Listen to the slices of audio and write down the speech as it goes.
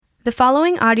The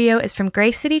following audio is from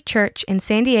Grace City Church in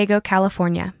San Diego,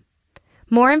 California.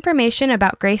 More information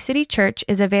about Grace City Church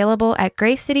is available at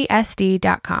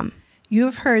gracecitysd.com. You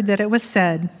have heard that it was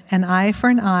said, an eye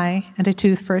for an eye and a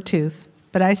tooth for a tooth.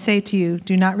 But I say to you,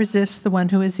 do not resist the one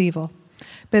who is evil.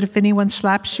 But if anyone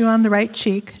slaps you on the right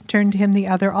cheek, turn to him the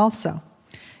other also.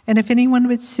 And if anyone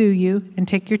would sue you and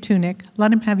take your tunic,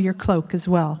 let him have your cloak as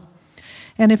well.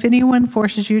 And if anyone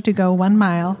forces you to go 1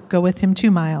 mile, go with him 2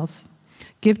 miles.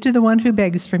 Give to the one who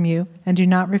begs from you, and do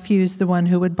not refuse the one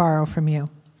who would borrow from you.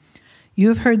 You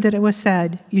have heard that it was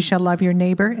said, you shall love your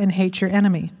neighbor and hate your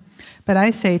enemy. But I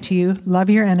say to you,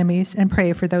 love your enemies and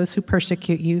pray for those who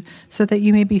persecute you, so that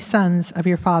you may be sons of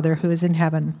your Father who is in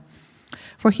heaven.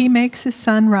 For he makes his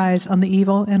sun rise on the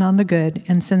evil and on the good,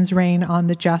 and sends rain on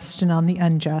the just and on the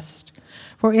unjust.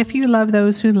 For if you love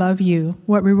those who love you,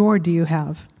 what reward do you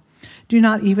have? Do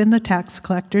not even the tax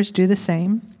collectors do the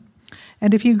same?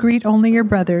 And if you greet only your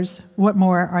brothers, what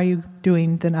more are you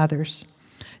doing than others?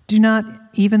 Do not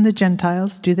even the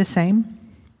Gentiles do the same?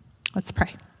 Let's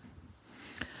pray.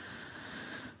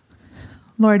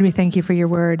 Lord, we thank you for your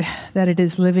word, that it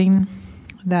is living,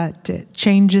 that it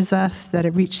changes us, that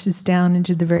it reaches down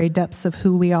into the very depths of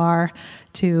who we are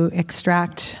to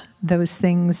extract those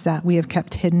things that we have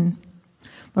kept hidden.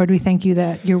 Lord, we thank you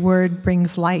that your word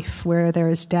brings life where there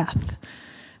is death.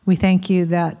 We thank you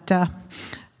that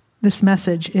this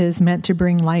message is meant to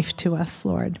bring life to us,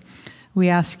 Lord. We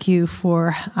ask you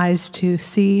for eyes to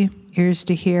see, ears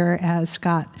to hear as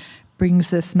Scott brings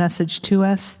this message to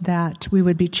us, that we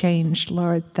would be changed,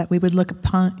 Lord, that we would look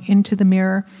into the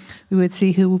mirror, we would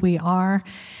see who we are,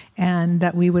 and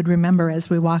that we would remember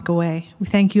as we walk away. We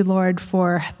thank you, Lord,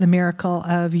 for the miracle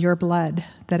of your blood,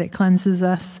 that it cleanses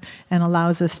us and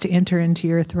allows us to enter into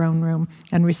your throne room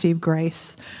and receive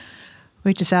grace.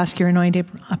 We just ask your anointing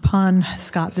upon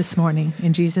Scott this morning.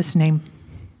 In Jesus' name,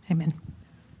 amen.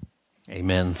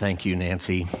 Amen. Thank you,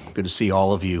 Nancy. Good to see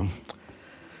all of you.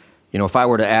 You know, if I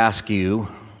were to ask you,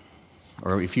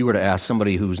 or if you were to ask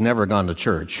somebody who's never gone to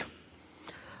church,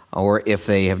 or if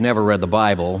they have never read the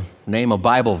Bible, name a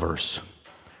Bible verse,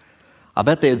 I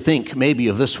bet they'd think maybe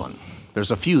of this one. There's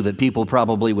a few that people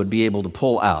probably would be able to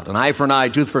pull out. An eye for an eye,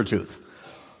 tooth for a tooth.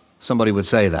 Somebody would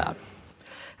say that.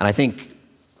 And I think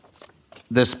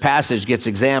this passage gets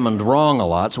examined wrong a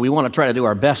lot, so we want to try to do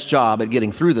our best job at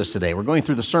getting through this today. We're going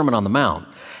through the Sermon on the Mount,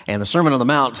 and the Sermon on the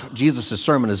Mount, Jesus'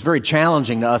 sermon, is very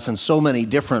challenging to us in so many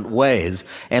different ways,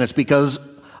 and it's because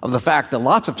of the fact that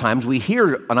lots of times we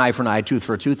hear an eye for an eye, tooth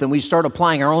for a tooth, and we start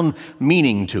applying our own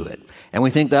meaning to it. And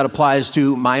we think that applies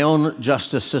to my own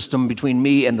justice system between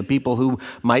me and the people who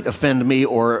might offend me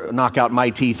or knock out my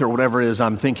teeth or whatever it is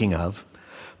I'm thinking of.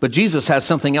 But Jesus has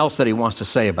something else that he wants to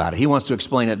say about it. He wants to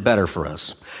explain it better for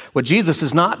us. What Jesus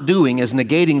is not doing is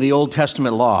negating the Old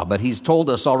Testament law, but he's told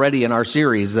us already in our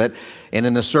series that, and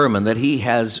in the sermon, that he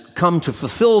has come to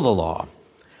fulfill the law.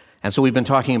 And so we've been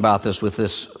talking about this with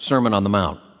this Sermon on the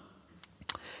Mount.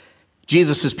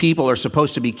 Jesus' people are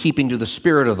supposed to be keeping to the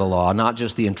spirit of the law, not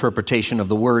just the interpretation of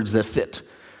the words that fit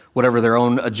whatever their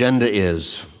own agenda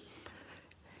is.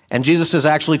 And Jesus is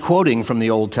actually quoting from the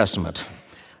Old Testament.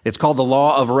 It's called the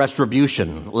law of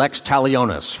retribution, lex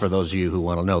talionis, for those of you who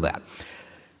want to know that.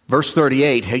 Verse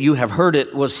 38, you have heard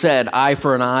it was said, eye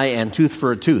for an eye and tooth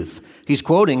for a tooth. He's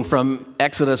quoting from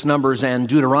Exodus, Numbers, and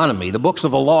Deuteronomy, the books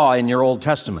of the law in your Old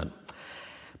Testament.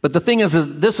 But the thing is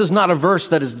this is not a verse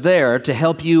that is there to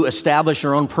help you establish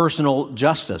your own personal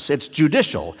justice. It's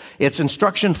judicial. It's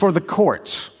instruction for the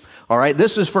courts. All right,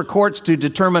 this is for courts to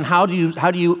determine how do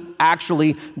you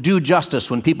actually do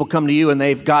justice when people come to you and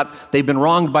they've been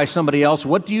wronged by somebody else.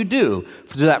 What do you do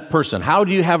to that person? How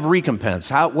do you have recompense?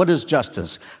 What is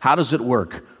justice? How does it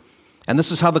work? And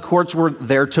this is how the courts were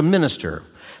there to minister.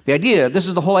 This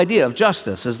is the whole idea of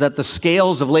justice, is that the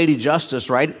scales of Lady Justice,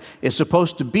 right, is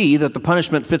supposed to be that the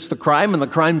punishment fits the crime and the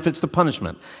crime fits the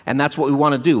punishment. And that's what we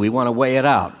want to do. We want to weigh it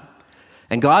out.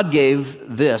 And God gave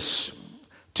this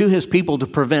to his people to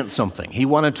prevent something. He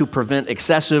wanted to prevent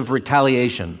excessive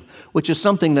retaliation, which is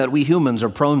something that we humans are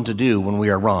prone to do when we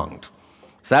are wronged.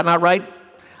 Is that not right?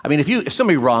 I mean, if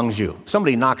somebody wrongs you,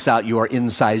 somebody knocks out your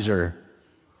incisor,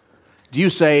 do you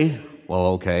say, well,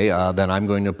 okay, then I'm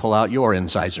going to pull out your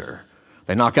incisor?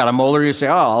 They knock out a molar, you say,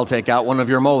 oh, I'll take out one of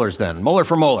your molars then. Molar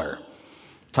for molar.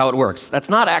 That's how it works. That's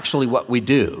not actually what we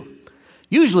do.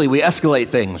 Usually we escalate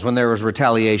things when there is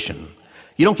retaliation.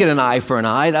 You don't get an eye for an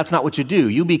eye. That's not what you do.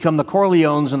 You become the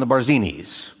Corleones and the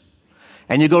Barzinis.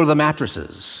 And you go to the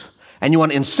mattresses. And you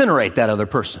want to incinerate that other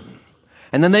person.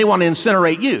 And then they want to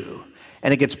incinerate you.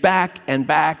 And it gets back and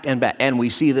back and back. And we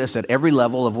see this at every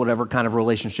level of whatever kind of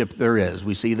relationship there is.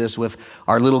 We see this with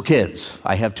our little kids.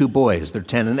 I have 2 boys. They're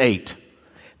 10 and 8.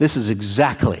 This is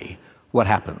exactly what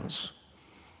happens.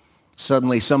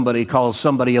 Suddenly somebody calls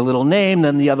somebody a little name,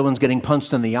 then the other one's getting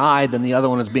punched in the eye, then the other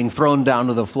one is being thrown down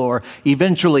to the floor.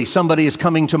 Eventually somebody is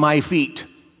coming to my feet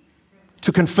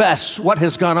to confess what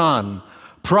has gone on,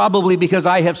 probably because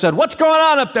I have said, "What's going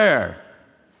on up there?"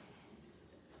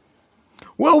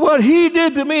 "Well, what he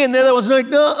did to me," and the other one's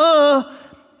like,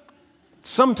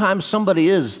 Sometimes somebody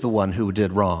is the one who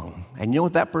did wrong. And you know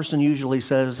what that person usually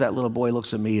says? That little boy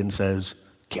looks at me and says,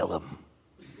 "Kill him,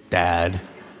 Dad."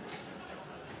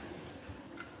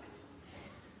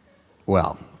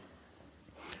 Well,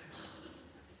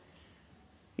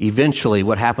 eventually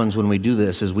what happens when we do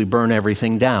this is we burn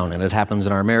everything down, and it happens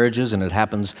in our marriages, and it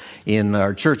happens in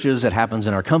our churches, it happens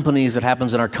in our companies, it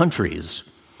happens in our countries.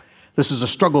 This is a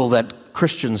struggle that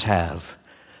Christians have.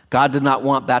 God did not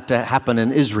want that to happen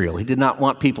in Israel. He did not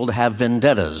want people to have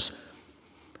vendettas.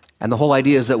 And the whole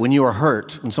idea is that when you are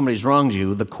hurt and somebody's wronged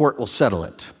you, the court will settle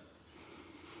it.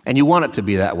 And you want it to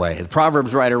be that way. The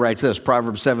Proverbs writer writes this,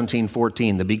 Proverbs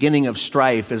 17:14, "The beginning of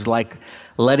strife is like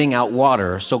letting out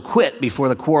water, so quit before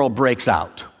the quarrel breaks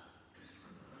out."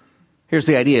 Here's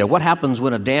the idea. What happens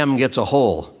when a dam gets a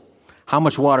hole? How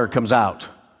much water comes out?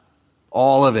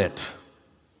 All of it.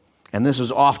 And this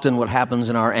is often what happens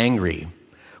in our angry.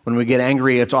 When we get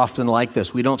angry, it's often like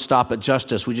this. We don't stop at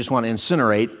justice. We just want to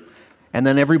incinerate, and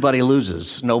then everybody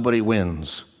loses. Nobody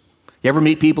wins. You ever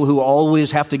meet people who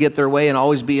always have to get their way and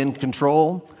always be in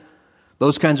control?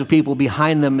 Those kinds of people,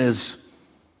 behind them is,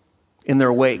 in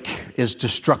their wake, is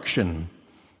destruction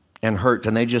and hurt,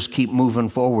 and they just keep moving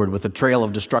forward with a trail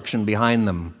of destruction behind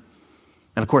them.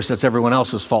 And of course, that's everyone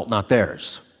else's fault, not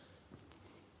theirs.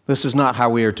 This is not how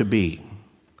we are to be.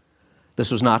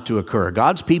 This was not to occur.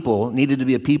 God's people needed to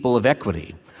be a people of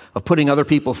equity, of putting other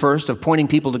people first, of pointing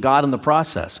people to God in the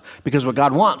process, because what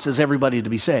God wants is everybody to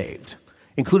be saved,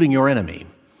 including your enemy,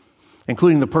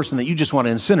 including the person that you just want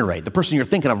to incinerate, the person you're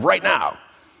thinking of right now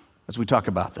as we talk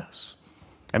about this.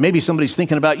 And maybe somebody's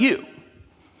thinking about you.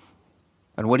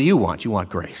 And what do you want? You want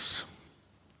grace.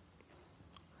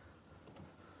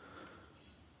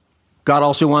 God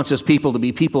also wants his people to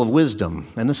be people of wisdom,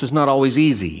 and this is not always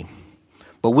easy.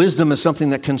 But wisdom is something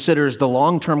that considers the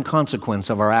long-term consequence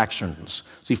of our actions.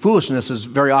 See, foolishness is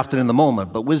very often in the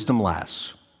moment, but wisdom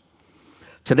lasts.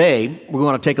 Today, we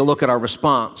want to take a look at our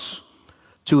response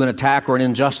to an attack or an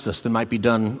injustice that might be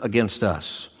done against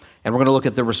us. And we're going to look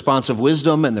at the response of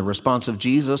wisdom and the response of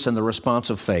Jesus and the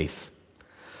response of faith.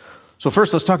 So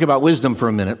first, let's talk about wisdom for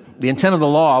a minute. The intent of the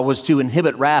law was to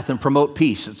inhibit wrath and promote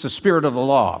peace. It's the spirit of the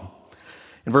law.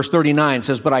 In verse 39 it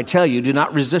says, "But I tell you, do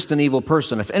not resist an evil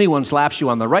person. If anyone slaps you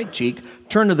on the right cheek,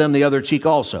 turn to them the other cheek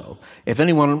also. If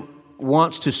anyone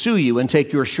wants to sue you and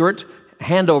take your shirt,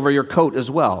 hand over your coat as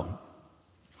well.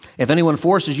 If anyone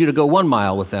forces you to go 1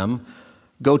 mile with them,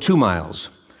 go 2 miles.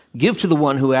 Give to the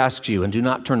one who asks you, and do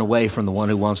not turn away from the one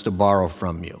who wants to borrow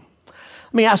from you."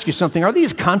 Let me ask you something. Are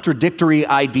these contradictory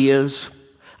ideas?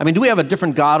 I mean, do we have a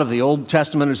different God of the Old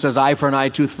Testament who says eye for an eye,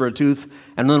 tooth for a tooth,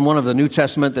 and then one of the New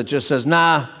Testament that just says,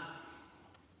 nah,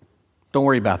 don't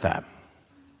worry about that?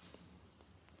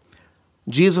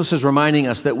 Jesus is reminding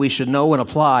us that we should know and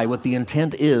apply what the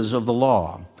intent is of the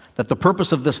law, that the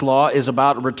purpose of this law is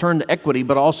about a return to equity,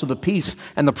 but also the peace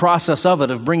and the process of it,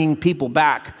 of bringing people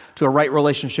back to a right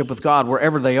relationship with God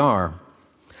wherever they are.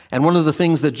 And one of the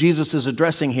things that Jesus is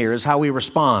addressing here is how we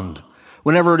respond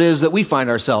whenever it is that we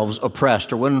find ourselves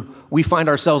oppressed, or when we find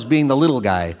ourselves being the little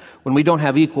guy, when we don't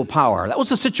have equal power. That was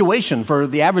the situation for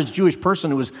the average Jewish person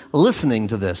who was listening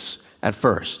to this at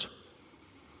first.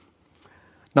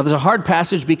 Now, there's a hard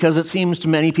passage because it seems to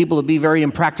many people to be very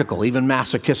impractical, even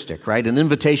masochistic, right? An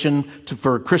invitation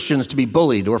for Christians to be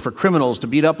bullied or for criminals to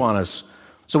beat up on us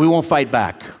so we won't fight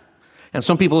back. And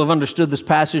some people have understood this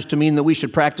passage to mean that we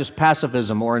should practice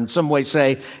pacifism, or in some way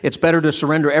say it's better to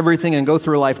surrender everything and go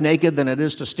through life naked than it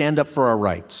is to stand up for our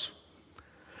rights.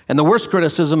 And the worst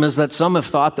criticism is that some have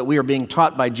thought that we are being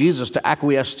taught by Jesus to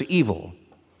acquiesce to evil,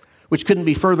 which couldn't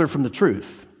be further from the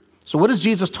truth. So what is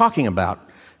Jesus talking about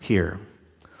here?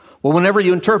 Well, whenever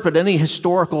you interpret any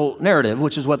historical narrative,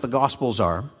 which is what the Gospels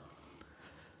are,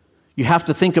 you have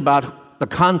to think about the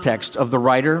context of the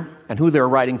writer and who they're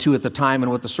writing to at the time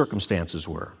and what the circumstances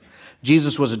were.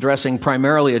 Jesus was addressing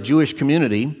primarily a Jewish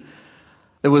community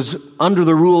that was under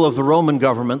the rule of the Roman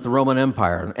government, the Roman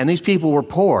Empire. And these people were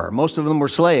poor. Most of them were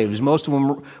slaves. Most of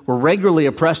them were regularly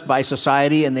oppressed by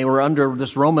society, and they were under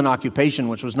this Roman occupation,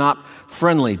 which was not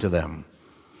friendly to them.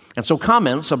 And so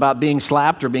comments about being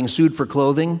slapped or being sued for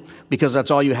clothing because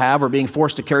that's all you have, or being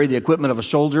forced to carry the equipment of a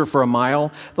soldier for a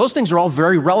mile, those things are all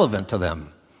very relevant to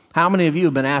them. How many of you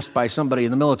have been asked by somebody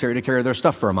in the military to carry their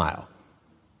stuff for a mile?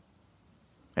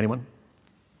 Anyone?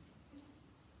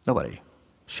 Nobody.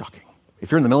 Shocking.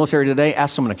 If you're in the military today,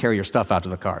 ask someone to carry your stuff out to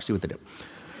the car. See what they do.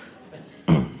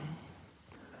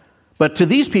 But to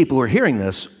these people who are hearing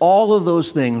this, all of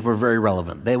those things were very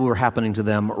relevant. They were happening to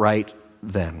them right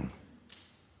then.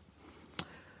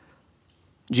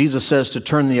 Jesus says to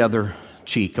turn the other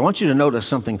cheek. I want you to notice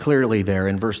something clearly there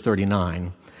in verse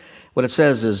 39. What it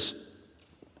says is,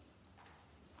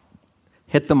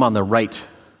 hit them on the right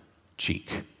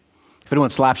cheek. If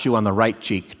anyone slaps you on the right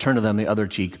cheek, turn to them the other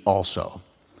cheek also.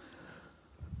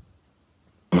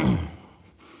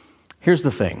 Here's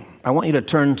the thing. I want you to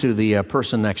turn to the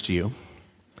person next to you.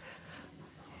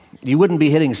 You wouldn't be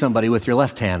hitting somebody with your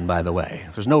left hand, by the way.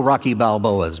 There's no Rocky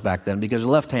Balboas back then because your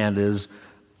left hand is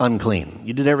unclean.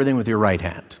 You did everything with your right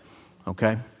hand, okay?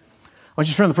 I want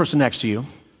you to turn to the person next to you.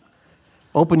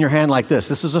 Open your hand like this.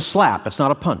 This is a slap. It's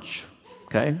not a punch,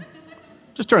 okay?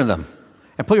 Just turn to them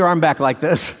and pull your arm back like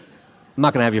this. I'm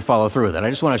not going to have you follow through with it.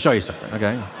 I just want to show you something,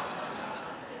 okay?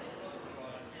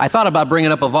 I thought about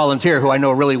bringing up a volunteer who I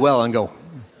know really well and go,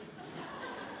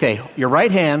 okay, your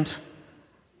right hand,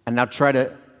 and now try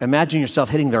to imagine yourself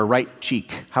hitting their right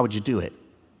cheek. How would you do it?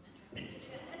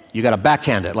 You got to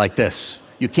backhand it like this.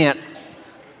 You can't.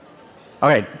 All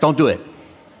right, don't do it.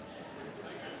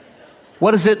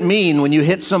 What does it mean when you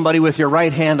hit somebody with your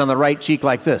right hand on the right cheek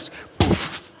like this?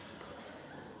 Poof.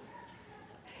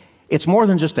 It's more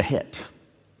than just a hit.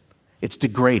 It's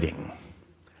degrading.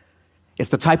 It's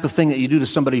the type of thing that you do to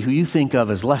somebody who you think of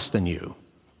as less than you.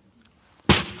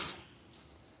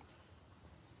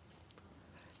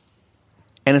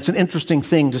 And it's an interesting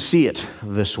thing to see it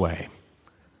this way.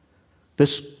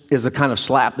 This is the kind of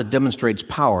slap that demonstrates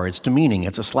power. It's demeaning.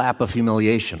 It's a slap of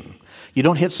humiliation. You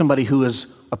don't hit somebody who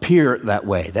appear that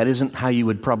way. That isn't how you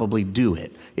would probably do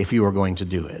it if you were going to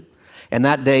do it. And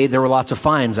that day, there were lots of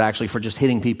fines, actually, for just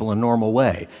hitting people in a normal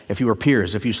way. If you were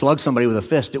peers, if you slugged somebody with a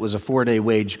fist, it was a 4-day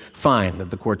wage fine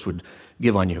that the courts would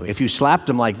give on you. If you slapped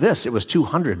them like this, it was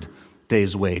 200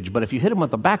 days' wage. But if you hit them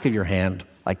with the back of your hand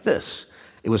like this,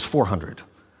 it was 400.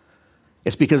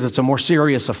 It's because it's a more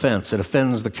serious offense. It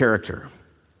offends the character.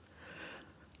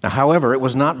 Now, however, it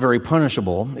was not very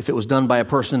punishable if it was done by a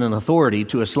person in authority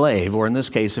to a slave, or in this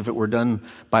case, if it were done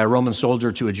by a Roman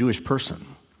soldier to a Jewish person.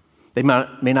 They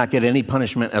may not get any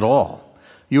punishment at all.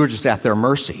 You were just at their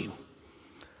mercy.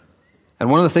 And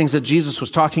one of the things that Jesus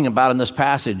was talking about in this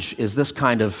passage is this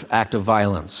kind of act of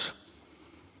violence.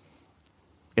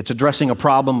 It's addressing a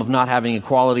problem of not having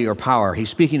equality or power. He's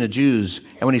speaking to Jews,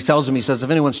 and when he tells them, he says, if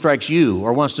anyone strikes you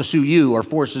or wants to sue you or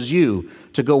forces you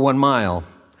to go 1 mile.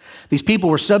 These people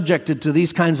were subjected to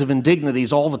these kinds of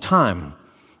indignities all the time.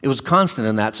 It was constant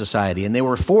in that society, and they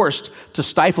were forced to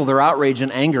stifle their outrage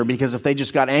and anger because if they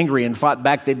just got angry and fought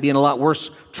back, they'd be in a lot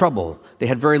worse trouble. They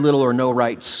had very little or no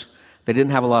rights. They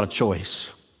didn't have a lot of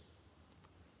choice.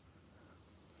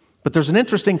 But there's an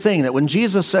interesting thing that when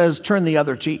Jesus says, turn the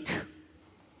other cheek,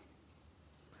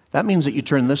 that means that you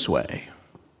turn this way.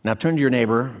 Now turn to your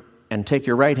neighbor and take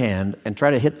your right hand and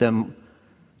try to hit them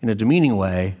in a demeaning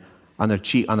way on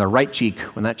their right cheek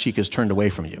when that cheek is turned away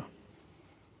from you.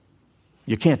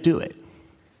 You can't do it.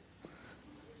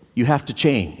 You have to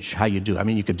change how you do it. I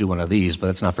mean, you could do one of these, but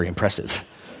that's not very impressive.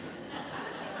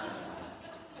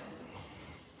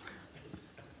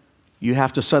 You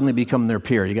have to suddenly become their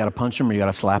peer. You got to punch them or you got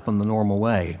to slap them the normal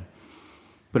way.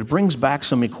 But it brings back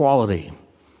some equality.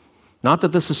 Not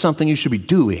that this is something you should be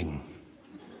doing.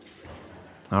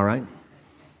 All right?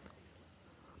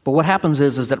 But what happens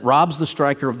is that robs the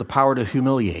striker of the power to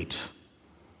humiliate.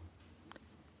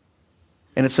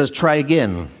 And it says, try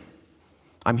again.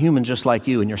 I'm human just like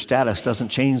you, and your status doesn't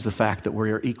change the fact that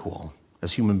we're equal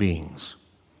as human beings.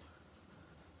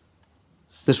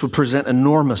 This would present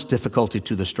enormous difficulty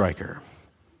to the striker,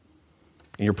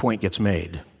 and your point gets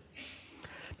made.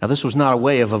 Now, this was not a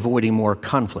way of avoiding more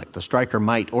conflict. The striker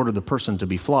might order the person to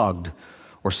be flogged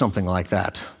or something like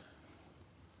that,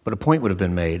 but a point would have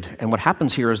been made. And what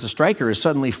happens here is the striker is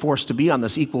suddenly forced to be on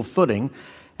this equal footing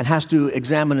and has to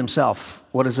examine himself.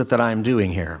 What is it that I'm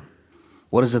doing here?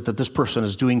 What is it that this person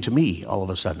is doing to me all of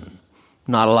a sudden,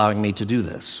 not allowing me to do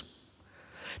this?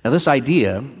 Now, this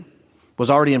idea was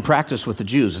already in practice with the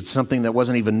Jews. It's something that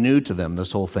wasn't even new to them,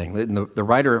 this whole thing. The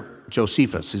writer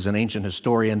Josephus, he's an ancient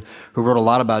historian who wrote a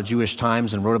lot about Jewish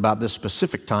times and wrote about this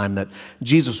specific time that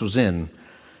Jesus was in.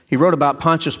 He wrote about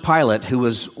Pontius Pilate,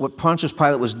 what Pontius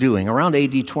Pilate was doing around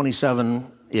AD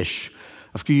 27-ish.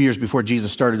 A few years before Jesus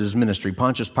started his ministry,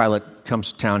 Pontius Pilate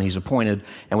comes to town, he's appointed,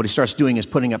 and what he starts doing is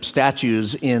putting up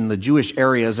statues in the Jewish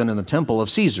areas and in the temple of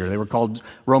Caesar. They were called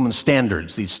Roman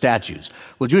standards, these statues.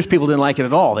 Well, Jewish people didn't like it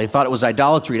at all. They thought it was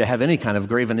idolatry to have any kind of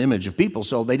graven image of people,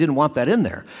 so they didn't want that in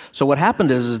there. So what happened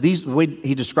is the way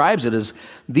he describes it is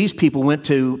these people went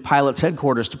to Pilate's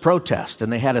headquarters to protest,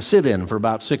 and they had a sit-in for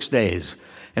about 6 days.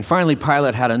 And finally,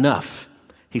 Pilate had enough.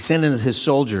 He sent in his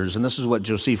soldiers, and this is what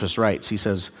Josephus writes. He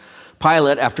says,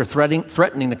 Pilate, after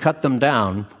threatening to cut them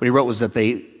down, what he wrote was that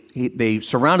they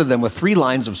surrounded them with 3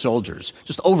 lines of soldiers,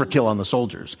 just overkill on the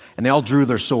soldiers, and they all drew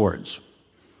their swords.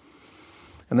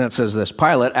 And then it says this,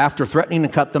 Pilate, after threatening to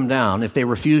cut them down if they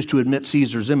refused to admit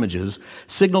Caesar's images,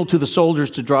 signaled to the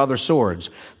soldiers to draw their swords.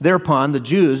 Thereupon the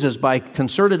Jews, as by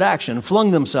concerted action,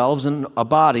 flung themselves in a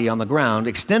body on the ground,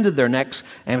 extended their necks,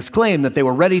 and exclaimed that they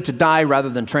were ready to die rather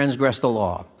than transgress the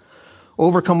law.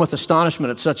 Overcome with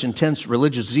astonishment at such intense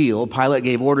religious zeal, Pilate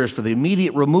gave orders for the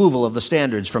immediate removal of the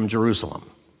standards from Jerusalem.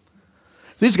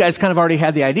 These guys kind of already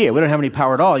had the idea. We don't have any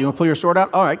power at all. You want to pull your sword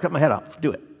out? All right, cut my head off.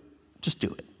 Do it. Just do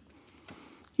it.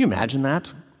 Can you imagine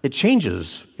that? It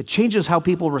changes. It changes how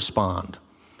people respond.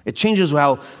 It changes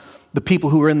how the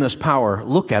people who are in this power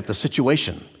look at the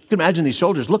situation. You can imagine these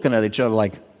soldiers looking at each other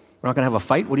like, we're not going to have a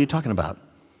fight? What are you talking about?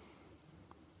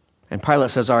 And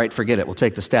Pilate says, all right, forget it. We'll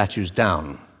take the statues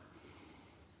down.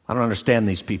 I don't understand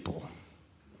these people.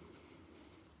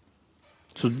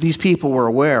 So these people were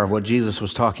aware of what Jesus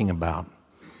was talking about.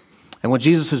 And what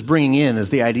Jesus is bringing in is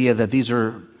the idea that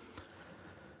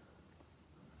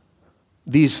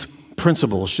these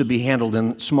principles should be handled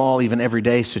in small, even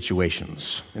everyday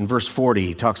situations. In verse 40,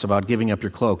 he talks about giving up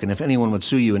your cloak. And if anyone would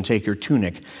sue you and take your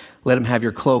tunic, let him have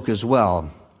your cloak as well.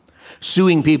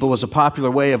 Suing people was a popular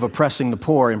way of oppressing the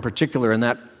poor, in particular in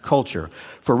that culture.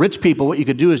 For rich people, what you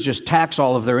could do is just tax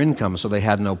all of their income so they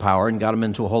had no power and got them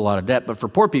into a whole lot of debt. But for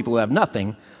poor people who have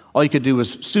nothing, all you could do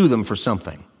was sue them for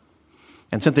something.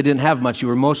 And since they didn't have much, you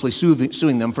were mostly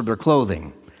suing them for their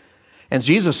clothing. And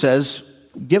Jesus says,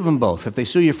 give them both. If they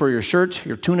sue you for your shirt,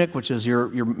 your tunic, which is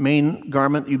your main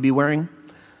garment you'd be wearing,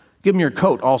 give them your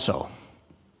coat also.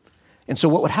 And so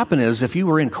what would happen is if you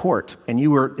were in court and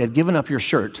you had given up your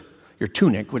shirt, your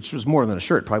tunic, which was more than a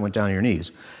shirt, probably went down to your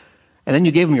knees, and then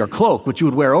you gave them your cloak, which you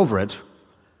would wear over it,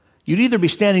 you'd either be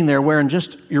standing there wearing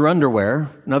just your underwear,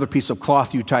 another piece of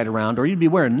cloth you tied around, or you'd be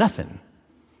wearing nothing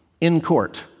in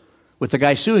court with the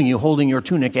guy suing you holding your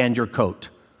tunic and your coat.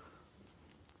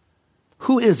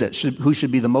 Who is it who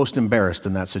should be the most embarrassed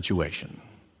in that situation?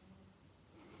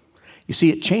 You see,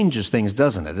 it changes things,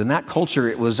 doesn't it? In that culture,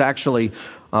 it was actually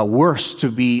worse to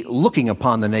be looking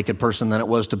upon the naked person than it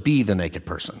was to be the naked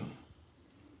person.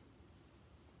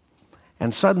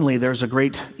 And suddenly there's a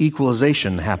great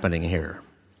equalization happening here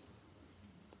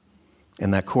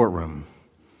in that courtroom.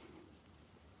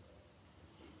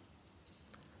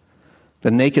 The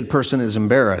naked person is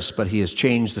embarrassed, but he has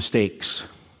changed the stakes.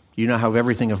 You now have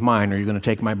everything of mine. Are you going to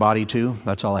take my body too?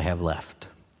 That's all I have left.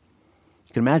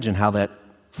 You can imagine how that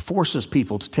forces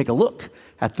people to take a look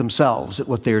at themselves, at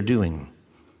what they're doing.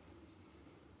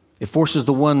 It forces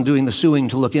the one doing the suing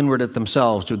to look inward at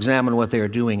themselves, to examine what they are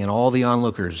doing, and all the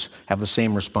onlookers have the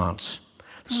same response.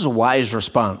 This is a wise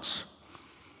response,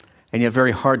 and yet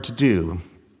very hard to do.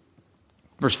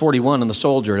 Verse 41 in the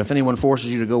soldier, if anyone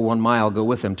forces you to go 1 mile, go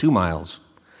with him 2 miles.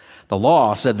 The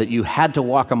law said that you had to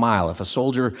walk a mile. If a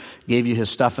soldier gave you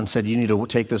his stuff and said, you need to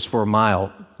take this for a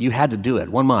mile, you had to do it,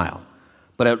 1 mile.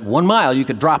 But at 1 mile, you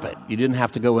could drop it. You didn't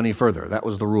have to go any further. That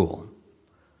was the rule.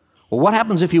 Well, what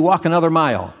happens if you walk another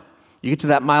mile? You get to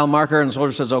that mile marker and the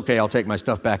soldier says, okay, I'll take my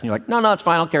stuff back. And you're like, no, it's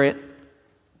fine, I'll carry it.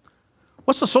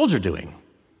 What's the soldier doing?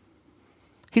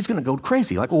 He's going to go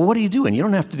crazy. Like, well, what are you doing? You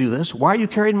don't have to do this. Why are you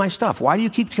carrying my stuff? Why do you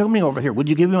keep coming over here? Would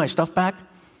you give me my stuff back?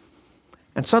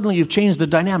 And suddenly you've changed the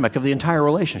dynamic of the entire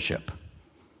relationship.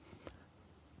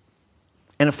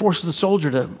 And it forces the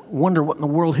soldier to wonder what in the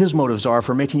world his motives are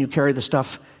for making you carry the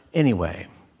stuff anyway.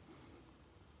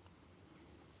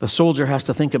 The soldier has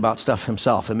to think about stuff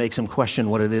himself. It makes him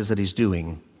question what it is that he's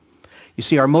doing. You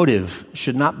see, our motive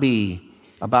should not be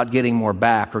about getting more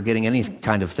back or getting any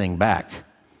kind of thing back.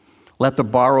 Let the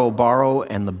borrower borrow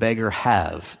and the beggar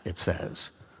have, it says.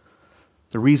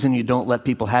 The reason you don't let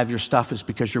people have your stuff is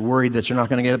because you're worried that you're not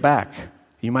going to get it back.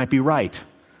 You might be right,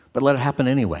 but let it happen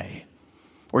anyway.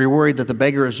 Or you're worried that the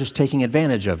beggar is just taking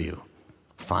advantage of you.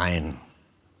 Fine.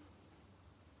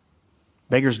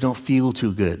 Beggars don't feel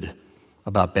too good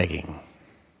about begging.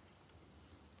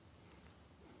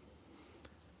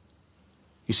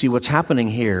 You see, what's happening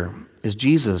here is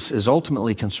Jesus is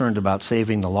ultimately concerned about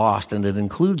saving the lost, and it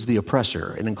includes the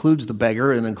oppressor, it includes the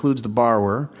beggar, it includes the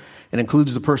borrower, it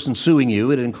includes the person suing you,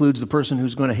 it includes the person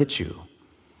who's going to hit you.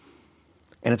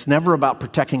 And it's never about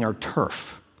protecting our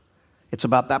turf. It's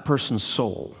about that person's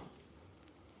soul.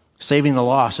 Saving the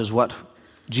lost is what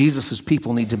Jesus'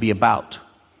 people need to be about,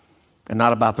 and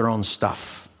not about their own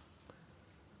stuff.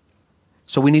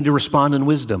 So we need to respond in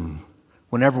wisdom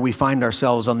whenever we find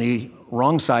ourselves on the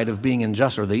wrong side of being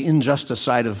unjust, or the injustice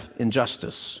side of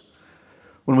injustice.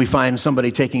 When we find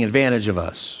somebody taking advantage of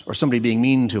us, or somebody being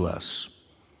mean to us,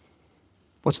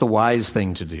 what's the wise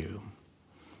thing to do?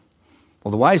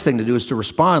 Well, the wise thing to do is to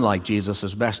respond like Jesus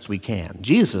as best we can.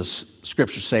 Jesus,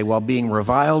 scriptures say, while being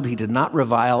reviled, he did not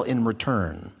revile in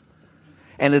return.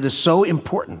 And it is so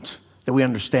important that we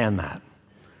understand that.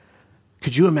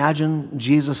 Could you imagine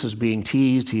Jesus is being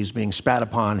teased, he's being spat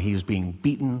upon, he's being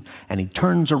beaten, and he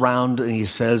turns around and he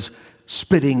says,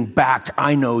 spitting back,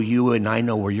 I know you and I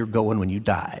know where you're going when you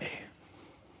die.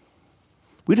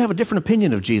 We'd have a different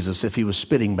opinion of Jesus if he was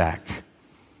spitting back,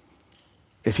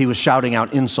 if he was shouting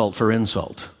out insult for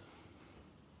insult,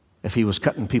 if he was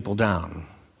cutting people down.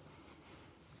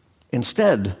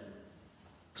 Instead,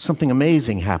 something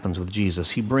amazing happens with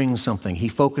Jesus. He brings something. He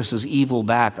focuses evil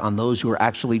back on those who are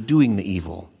actually doing the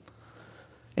evil.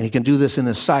 And he can do this in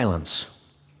his silence.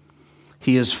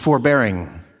 He is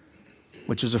forbearing,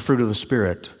 which is a fruit of the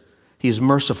Spirit. He is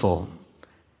merciful,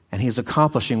 and he is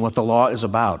accomplishing what the law is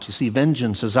about. You see,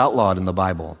 vengeance is outlawed in the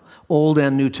Bible, Old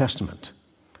and New Testament.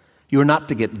 You are not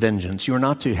to get vengeance. You are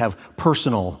not to have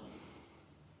personal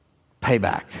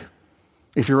payback.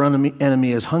 If your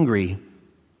enemy is hungry,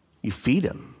 you feed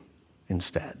him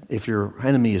instead. If your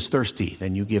enemy is thirsty,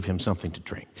 then you give him something to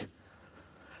drink.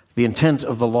 The intent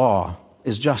of the law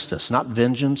is justice, not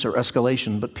vengeance or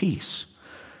escalation, but peace.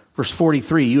 Verse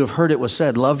 43, you have heard it was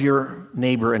said, love your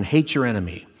neighbor and hate your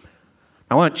enemy.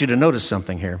 I want you to notice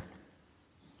something here.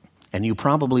 And you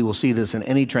probably will see this in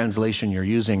any translation you're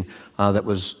using that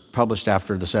was published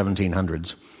after the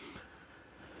 1700s.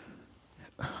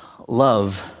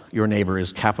 Love your neighbor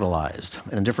is capitalized.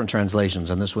 And in different translations,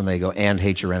 and this one they go, and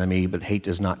hate your enemy, but hate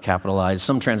is not capitalized.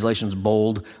 Some translations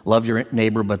bold, love your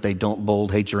neighbor, but they don't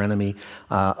bold, hate your enemy.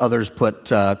 Others put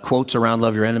quotes around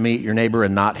love your neighbor,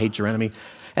 and not hate your enemy.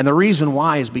 And the reason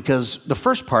why is because the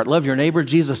first part, love your neighbor,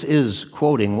 Jesus is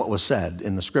quoting what was said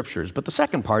in the scriptures. But the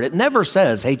second part, it never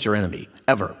says hate your enemy,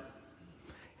 ever.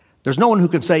 There's no one who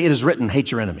can say it is written,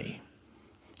 hate your enemy.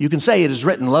 You can say it is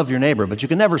written, love your neighbor, but you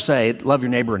can never say love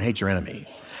your neighbor and hate your enemy.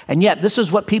 And yet, this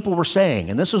is what people were saying,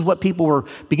 and this is what people were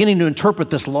beginning to interpret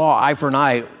this law, eye for an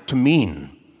eye, to mean.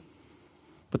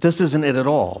 But this isn't it at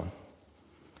all.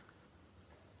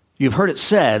 You've heard it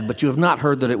said, but you have not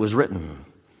heard that it was written.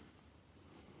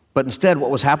 But instead,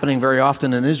 what was happening very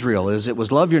often in Israel is it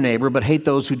was love your neighbor, but hate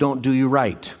those who don't do you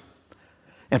right.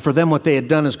 And for them, what they had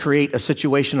done is create a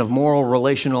situation of moral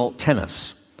relational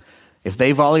tennis. If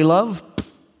they volley love,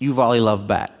 you volley love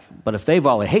back. But if they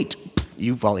volley hate,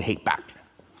 you volley hate back.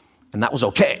 And that was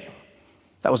okay.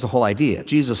 That was the whole idea.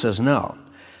 Jesus says, no,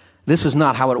 this is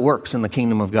not how it works in the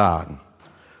kingdom of God.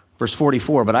 Verse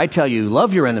 44, but I tell you,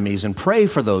 love your enemies and pray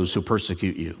for those who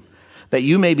persecute you, that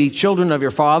you may be children of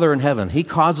your Father in heaven. He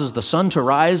causes the sun to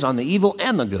rise on the evil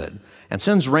and the good, and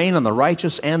sends rain on the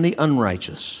righteous and the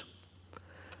unrighteous.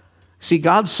 See,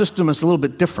 God's system is a little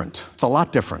bit different. It's a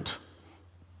lot different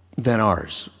than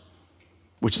ours,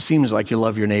 which it seems like you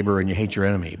love your neighbor and you hate your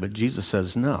enemy. But Jesus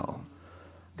says, no.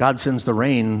 God sends the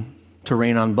rain to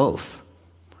rain on both,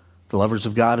 the lovers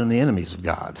of God and the enemies of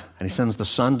God. And he sends the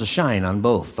sun to shine on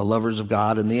both, the lovers of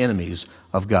God and the enemies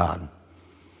of God.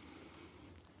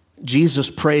 Jesus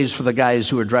prays for the guys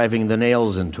who are driving the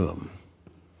nails into him.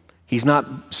 He's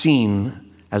not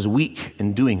seen as weak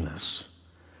in doing this.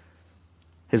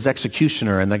 His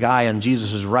executioner and the guy on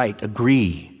Jesus' right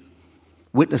agree,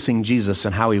 witnessing Jesus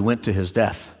and how he went to his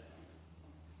death,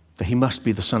 that he must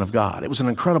be the Son of God. It was an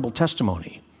incredible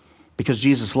testimony because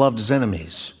Jesus loved his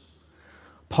enemies.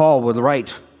 Paul would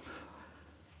write,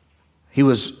 he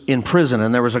was in prison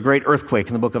and there was a great earthquake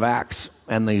in the book of Acts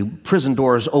and the prison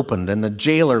doors opened and the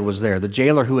jailer was there, the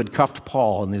jailer who had cuffed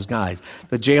Paul and these guys,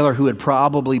 the jailer who had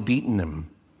probably beaten him.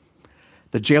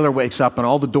 The jailer wakes up and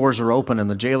all the doors are open and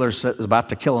the jailer is about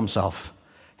to kill himself.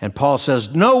 And Paul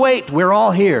says, no, wait, we're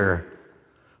all here.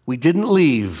 We didn't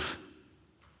leave.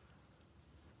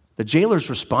 The jailer's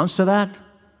response to that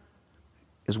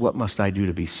is, what must I do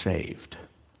to be saved?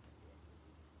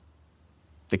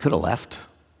 They could have left.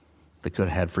 They could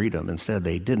have had freedom. Instead,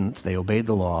 they didn't. They obeyed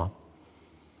the law.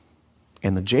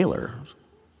 And the jailer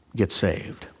gets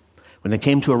saved. When they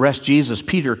came to arrest Jesus,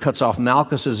 Peter cuts off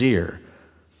Malchus's ear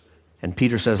And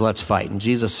Peter says, let's fight. And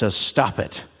Jesus says, stop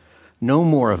it. No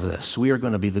more of this. We are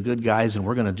going to be the good guys and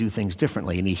we're going to do things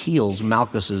differently. And he heals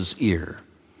Malchus's ear.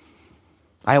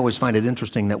 I always find it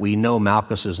interesting that we know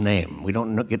Malchus's name. We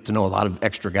don't get to know a lot of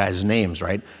extra guys' names,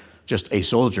 right? Just a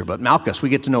soldier. But Malchus, we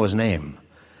get to know his name.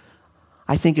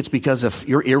 I think it's because if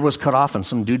your ear was cut off and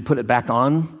some dude put it back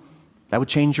on, that would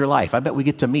change your life. I bet we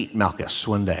get to meet Malchus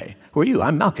one day. Who are you?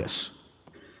 I'm Malchus.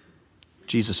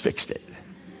 Jesus fixed it.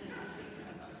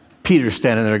 Peter's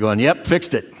standing there going, yep,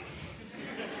 fixed it.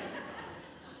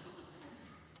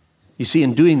 You see,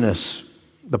 in doing this,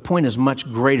 the point is much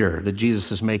greater that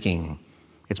Jesus is making.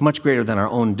 It's much greater than our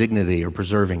own dignity or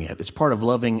preserving it. It's part of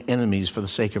loving enemies for the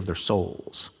sake of their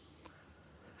souls.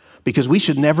 Because we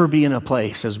should never be in a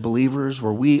place as believers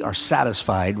where we are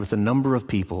satisfied with the number of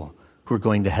people who are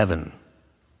going to heaven.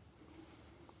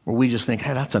 Where we just think,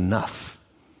 hey, that's enough.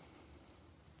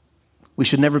 We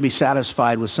should never be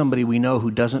satisfied with somebody we know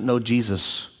who doesn't know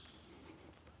Jesus,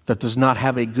 that does not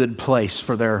have a good place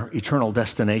for their eternal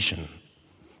destination,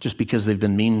 just because they've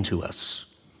been mean to us,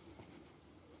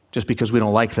 just because we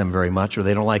don't like them very much or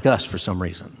they don't like us for some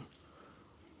reason.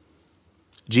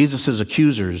 Jesus'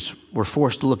 accusers were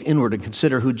forced to look inward and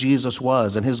consider who Jesus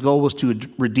was, and his goal was to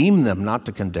redeem them, not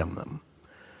to condemn them.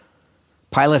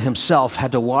 Pilate himself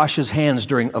had to wash his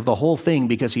hands of the whole thing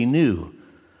because he knew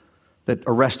that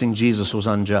arresting Jesus was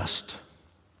unjust.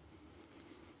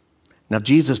 Now,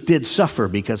 Jesus did suffer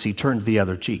because he turned the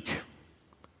other cheek.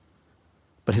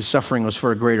 But his suffering was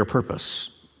for a greater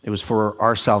purpose. It was for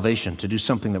our salvation, to do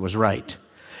something that was right.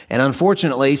 And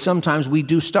unfortunately, sometimes we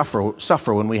do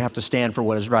suffer when we have to stand for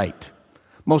what is right.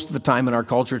 Most of the time in our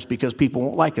culture, it's because people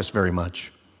won't like us very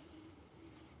much.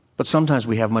 But sometimes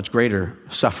we have much greater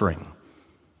suffering.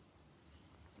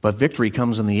 But victory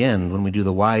comes in the end when we do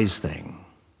the wise thing.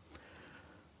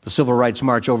 The Civil Rights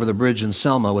March over the bridge in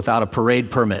Selma without a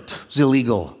parade permit was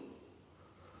illegal.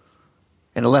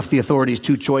 And it left the authorities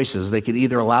two choices. They could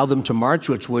either allow them to march,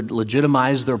 which would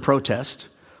legitimize their protest,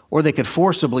 or they could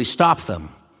forcibly stop them.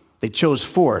 They chose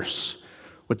force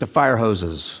with the fire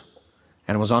hoses,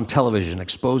 and it was on television,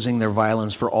 exposing their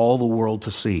violence for all the world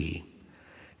to see.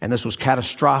 And this was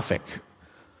catastrophic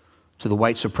to the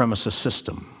white supremacist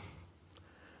system.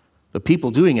 The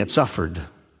people doing it suffered,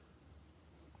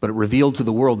 but it revealed to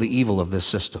the world the evil of this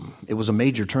system. It was a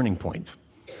major turning point.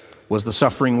 Was the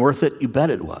suffering worth it? You bet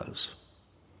it was.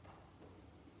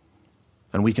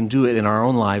 And we can do it in our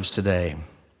own lives today.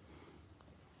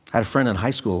 I had a friend in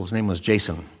high school, his name was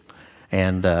Jason,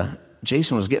 and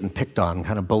Jason was getting picked on,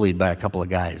 kind of bullied by a couple of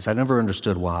guys. I never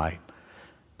understood why.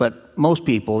 But most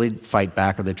people, they'd fight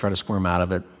back or they'd try to squirm out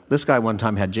of it. This guy one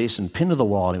time had Jason pinned to the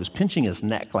wall, and he was pinching his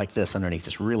neck like this underneath,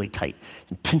 just really tight,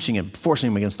 and pinching him,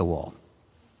 forcing him against the wall.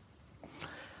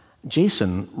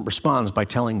 Jason responds by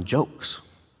telling jokes,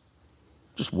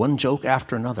 just one joke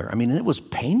after another. I mean, it was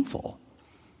painful.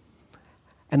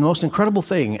 And the most incredible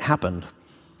thing happened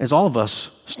is all of us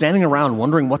standing around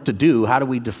wondering what to do. How do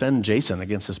we defend Jason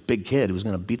against this big kid who's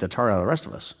going to beat the tar out of the rest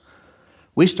of us?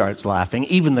 We starts laughing.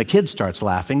 Even the kid starts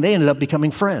laughing. They ended up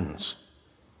becoming friends.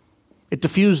 It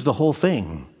diffused the whole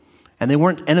thing. And they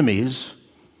weren't enemies.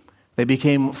 They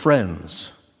became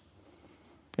friends.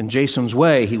 In Jason's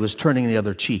way, he was turning the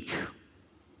other cheek.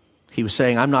 He was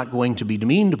saying, I'm not going to be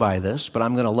demeaned by this, but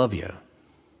I'm going to love you.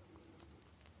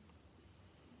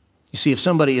 You see, if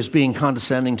somebody is being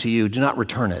condescending to you, do not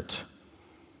return it.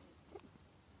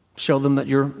 Show them that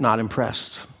you're not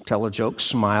impressed. Tell a joke,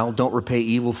 smile. Don't repay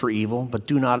evil for evil, but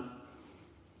do not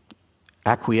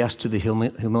acquiesce to the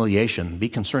humiliation. Be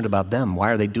concerned about them.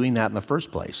 Why are they doing that in the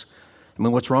first place? I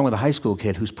mean, what's wrong with a high school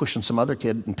kid who's pushing some other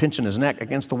kid and pinching his neck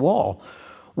against the wall?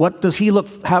 What does he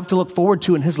have to look forward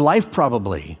to in his life,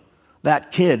 probably?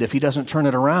 That kid, if he doesn't turn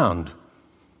it around.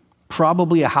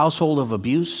 Probably a household of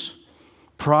abuse,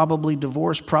 probably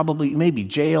divorce, probably maybe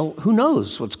jail. Who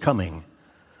knows what's coming?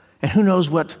 And who knows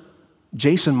what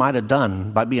Jason might have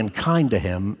done by being kind to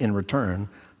him in return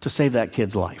to save that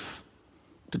kid's life,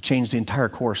 to change the entire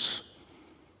course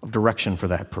of direction for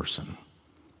that person.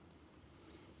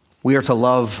 We are to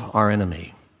love our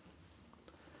enemy.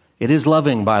 It is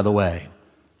loving, by the way,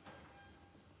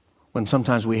 when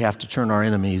sometimes we have to turn our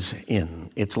enemies in.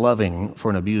 It's loving for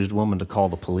an abused woman to call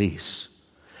the police.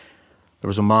 There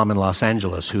was a mom in Los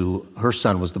Angeles who, her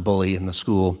son was the bully in the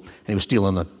school, and he was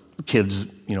stealing the kids,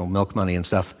 milk money and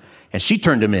stuff, and she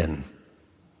turned him in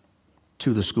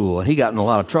to the school, and he got in a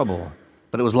lot of trouble.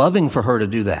 But it was loving for her to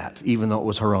do that, even though it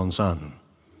was her own son.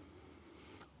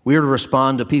 We are to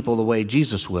respond to people the way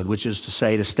Jesus would, which is to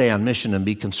say, to stay on mission and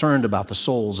be concerned about the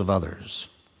souls of others.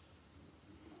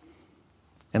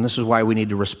 And this is why we need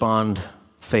to respond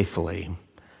faithfully.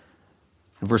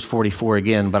 In verse 44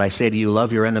 again, but I say to you,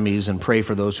 love your enemies and pray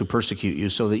for those who persecute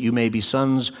you, so that you may be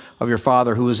sons of your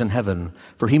Father who is in heaven.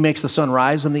 For he makes the sun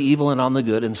rise on the evil and on the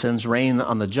good, and sends rain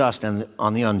on the just and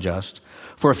on the unjust.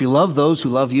 For if you love those who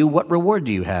love you, what reward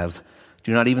do you have?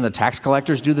 Do not even the tax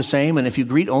collectors do the same? And if you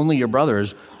greet only your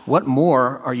brothers, what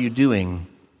more are you doing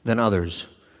than others?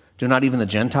 Do not even the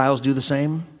Gentiles do the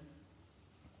same?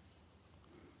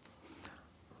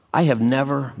 I have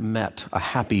never met a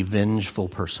happy, vengeful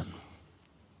person.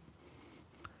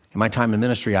 In my time in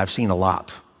ministry, I've seen a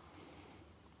lot.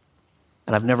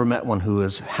 And I've never met one who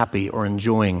is happy or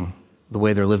enjoying the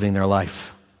way they're living their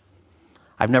life.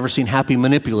 I've never seen happy,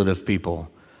 manipulative people.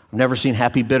 I've never seen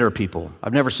happy, bitter people.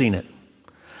 I've never seen it.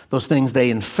 Those things, they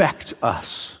infect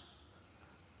us.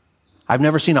 I've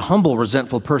never seen a humble,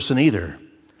 resentful person either.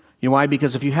 You know why?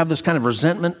 Because if you have this kind of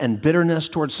resentment and bitterness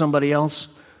towards somebody else,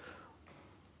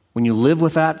 when you live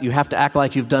with that, you have to act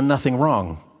like you've done nothing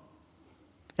wrong.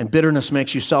 And bitterness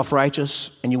makes you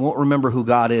self-righteous, and you won't remember who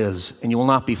God is, and you will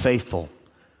not be faithful.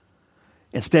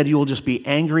 Instead, you will just be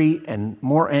angry and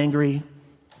more angry,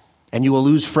 and you will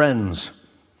lose friends.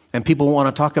 And people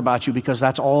want to talk about you because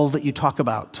that's all that you talk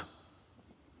about.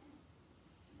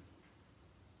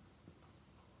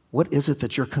 What is it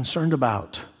that you're concerned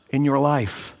about in your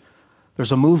life?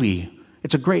 There's a movie.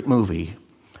 It's a great movie.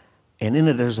 And in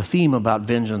it, there's a theme about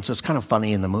vengeance. It's kind of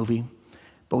funny in the movie.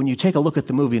 But when you take a look at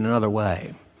the movie in another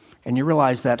way, and you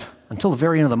realize that until the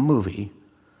very end of the movie,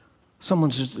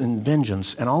 someone's just in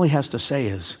vengeance, and all he has to say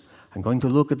is, I'm going to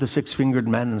look at the six-fingered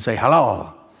man and say,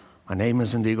 hello, my name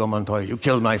is Indigo Montoya. You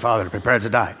killed my father, prepare to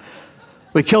die.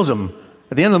 But he kills him.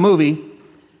 At the end of the movie,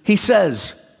 he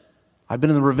says, I've been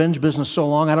in the revenge business so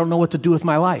long, I don't know what to do with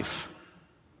my life.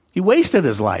 He wasted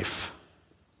his life.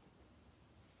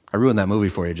 I ruined that movie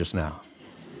for you just now.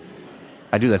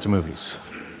 I do that to movies.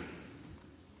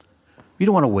 You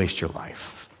don't want to waste your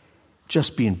life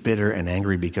just being bitter and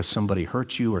angry because somebody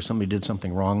hurt you or somebody did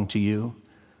something wrong to you.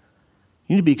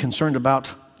 You need to be concerned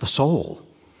about the soul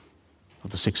of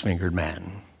the six-fingered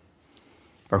man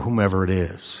or whomever it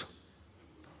is.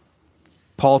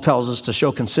 Paul tells us to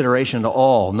show consideration to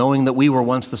all, knowing that we were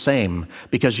once the same.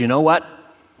 Because you know what?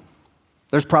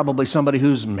 There's probably somebody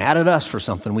who's mad at us for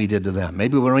something we did to them.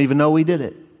 Maybe we don't even know we did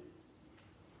it.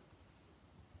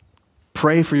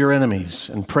 Pray for your enemies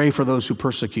and pray for those who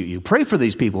persecute you. Pray for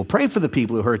these people. Pray for the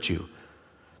people who hurt you.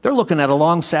 They're looking at a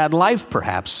long, sad life,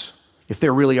 perhaps, if they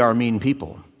really are mean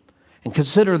people. And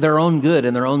consider their own good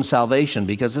and their own salvation,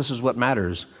 because this is what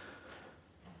matters.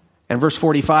 And verse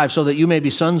 45, so that you may be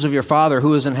sons of your Father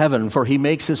who is in heaven, for he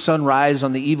makes his sun rise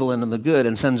on the evil and on the good,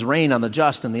 and sends rain on the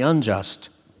just and the unjust.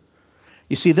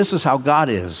 You see, this is how God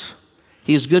is.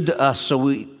 He is good to us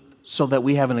so that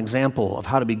we have an example of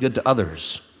how to be good to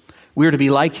others. We are to be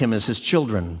like him as his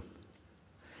children.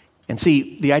 And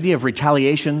see, the idea of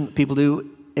retaliation people do,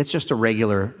 it's just a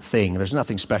regular thing. There's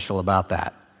nothing special about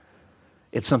that.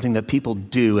 It's something that people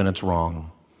do, and it's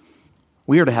wrong.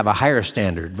 We are to have a higher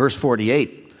standard. Verse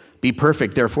 48, be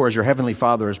perfect, therefore, as your heavenly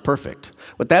Father is perfect.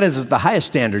 What that is the highest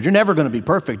standard. You're never going to be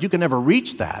perfect. You can never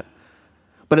reach that.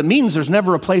 But it means there's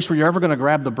never a place where you're ever going to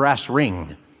grab the brass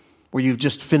ring, where you've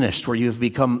just finished, where you've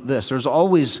become this. There's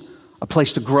always a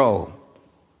place to grow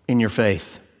in your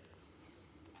faith.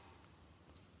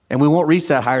 And we won't reach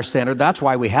that higher standard. That's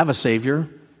why we have a Savior,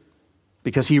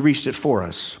 because he reached it for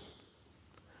us.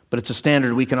 But it's a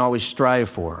standard we can always strive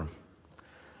for.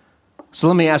 So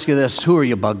let me ask you this. Who are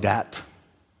you bugged at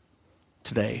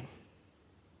today?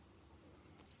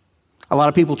 A lot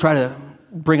of people try to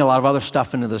bring a lot of other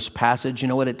stuff into this passage. You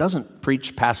know what? It doesn't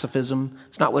preach pacifism.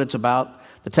 It's not what it's about.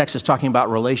 The text is talking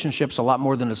about relationships a lot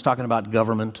more than it's talking about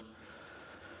government.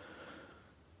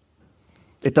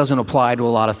 It doesn't apply to a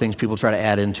lot of things people try to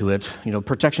add into it. You know,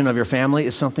 protection of your family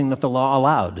is something that the law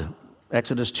allowed.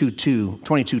 Exodus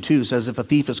 22:2 says, if a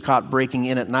thief is caught breaking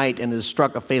in at night and is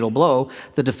struck a fatal blow,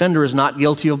 the defender is not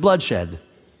guilty of bloodshed.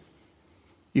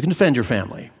 You can defend your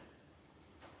family.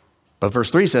 But verse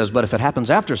 3 says, but if it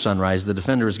happens after sunrise, the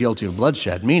defender is guilty of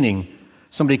bloodshed, meaning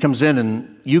somebody comes in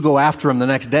and you go after him the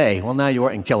next day. Well, now you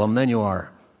are, and kill him, then you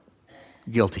are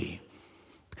guilty,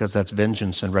 because that's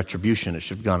vengeance and retribution. It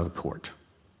should have gone to the court.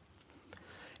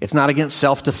 It's not against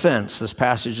self-defense. This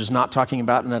passage is not talking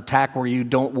about an attack where you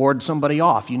don't ward somebody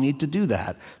off. You need to do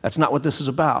that. That's not what this is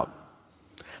about.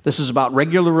 This is about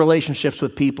regular relationships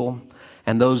with people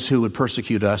and those who would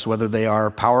persecute us, whether they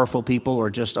are powerful people or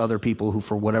just other people who,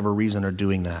 for whatever reason, are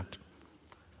doing that.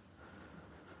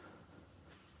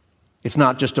 It's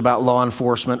not just about law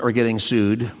enforcement or getting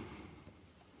sued. Have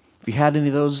you had any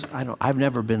of those? I've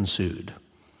never been sued.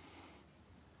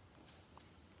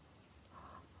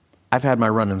 I've had my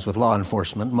run-ins with law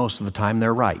enforcement. Most of the time,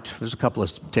 they're right. There's a couple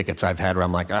of tickets I've had where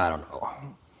I'm like, I don't know.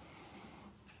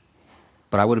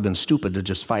 But I would have been stupid to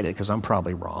just fight it because I'm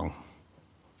probably wrong.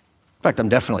 In fact, I'm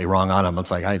definitely wrong on them. It's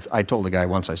like I told a guy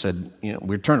once, I said,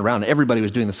 we turned around and everybody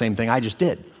was doing the same thing I just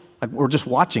did. Like, we're just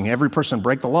watching every person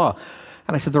break the law.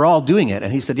 And I said, they're all doing it.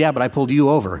 And he said, yeah, but I pulled you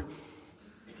over.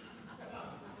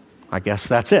 I guess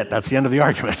that's it. That's the end of the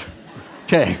argument.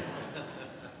 Okay.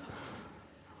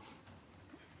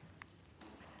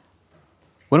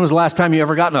 When was the last time you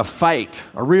ever got in a fight,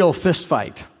 a real fist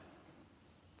fight?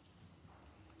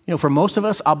 For most of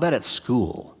us, I'll bet it's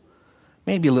school.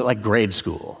 Maybe a little like grade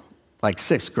school, like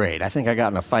 6th grade. I think I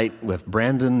got in a fight with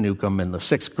Brandon Newcomb in the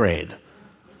 6th grade.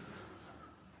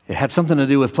 It had something to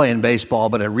do with playing baseball,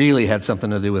 but it really had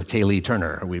something to do with Kaylee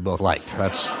Turner, who we both liked.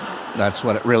 That's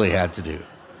what it really had to do.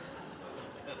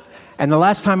 And the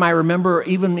last time I remember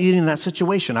even eating that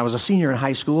situation, I was a senior in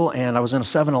high school, and I was in a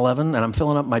 7-Eleven, and I'm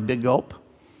filling up my Big Gulp,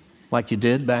 like you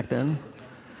did back then.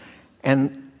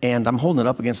 And I'm holding it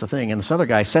up against the thing, and this other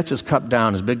guy sets his cup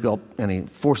down, his Big Gulp, and he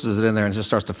forces it in there and just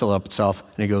starts to fill it up itself.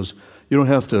 And he goes, you don't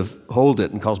have to hold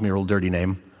it, and calls me a real dirty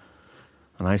name.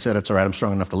 And I said, it's all right, I'm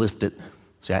strong enough to lift it.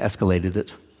 See, I escalated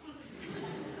it.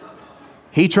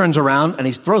 He turns around, and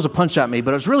he throws a punch at me,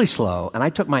 but it was really slow. And I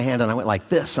took my hand, and I went like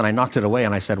this, and I knocked it away,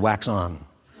 and I said, wax on.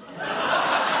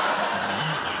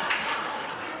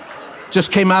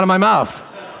 Just came out of my mouth.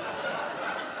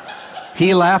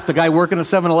 He laughed. The guy working at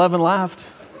 7-Eleven laughed.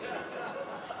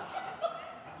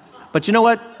 But you know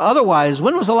what? Otherwise,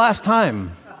 when was the last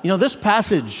time? This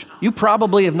passage, you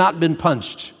probably have not been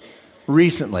punched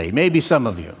recently, maybe some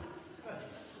of you.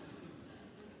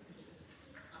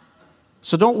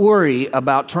 So don't worry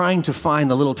about trying to find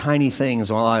the little tiny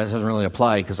things. Well, it doesn't really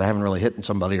apply because I haven't really hit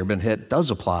somebody or been hit. It does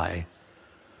apply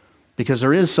because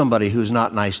there is somebody who's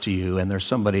not nice to you, and there's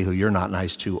somebody who you're not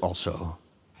nice to also.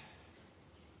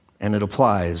 And it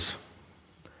applies.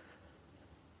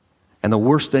 And the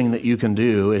worst thing that you can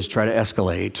do is try to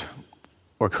escalate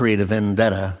or create a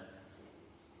vendetta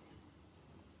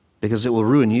because it will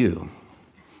ruin you.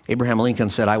 Abraham Lincoln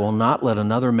said, I will not let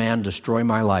another man destroy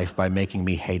my life by making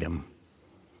me hate him.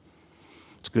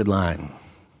 It's a good line.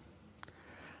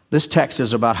 This text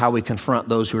is about how we confront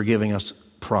those who are giving us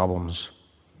problems.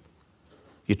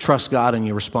 You trust God and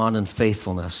you respond in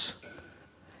faithfulness.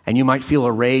 And you might feel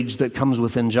a rage that comes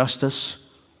with injustice.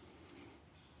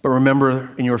 But remember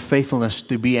in your faithfulness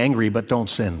to be angry, but don't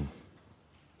sin.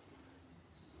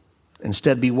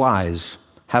 Instead, be wise.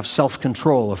 Have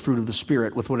self-control, a fruit of the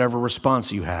Spirit, with whatever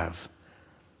response you have.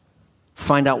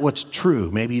 Find out what's true.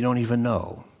 Maybe you don't even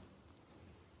know.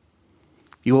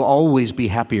 You will always be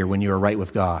happier when you are right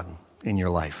with God in your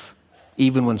life.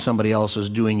 Even when somebody else is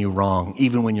doing you wrong.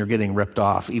 Even when you're getting ripped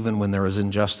off. Even when there is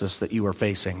injustice that you are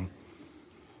facing.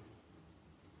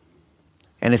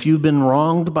 And if you've been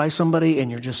wronged by somebody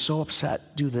and you're just so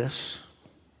upset, do this.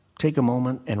 Take a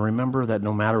moment and remember that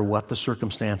no matter what the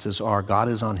circumstances are, God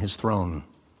is on his throne.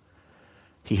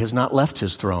 He has not left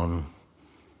his throne.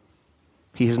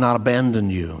 He has not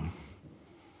abandoned you.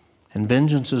 And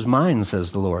vengeance is mine,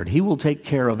 says the Lord. He will take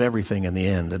care of everything in the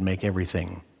end and make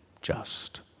everything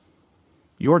just.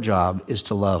 Your job is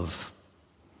to love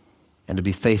and to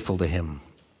be faithful to him.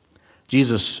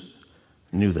 Jesus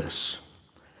knew this.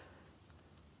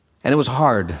 And it was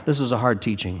hard. This is a hard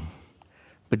teaching.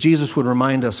 But Jesus would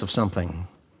remind us of something.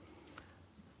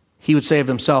 He would say of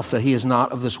himself that he is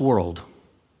not of this world.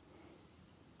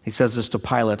 He says this to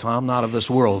Pilate, I'm not of this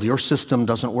world. Your system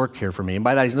doesn't work here for me. And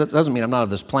by that, it doesn't mean I'm not of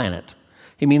this planet.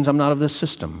 He means I'm not of this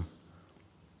system.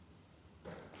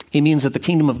 He means that the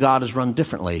kingdom of God is run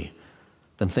differently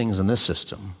than things in this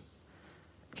system.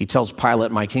 He tells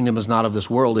Pilate, my kingdom is not of this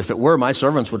world. If it were, my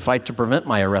servants would fight to prevent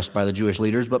my arrest by the Jewish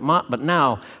leaders, but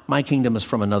now my kingdom is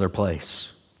from another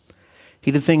place.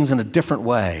 He did things in a different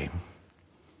way.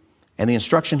 And the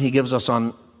instruction he gives us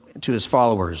to his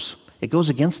followers, it goes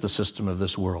against the system of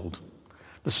this world.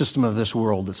 The system of this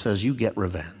world that says you get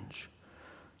revenge.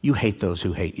 You hate those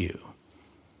who hate you.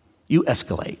 You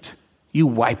escalate. You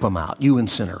wipe them out. You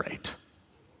incinerate.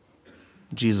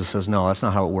 Jesus says, no, that's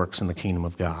not how it works in the kingdom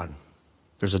of God.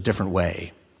 There's a different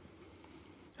way.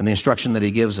 And the instruction that he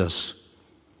gives us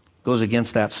goes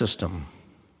against that system.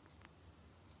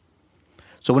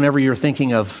 So whenever you're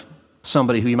thinking of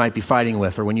somebody who you might be fighting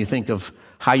with, or when you think of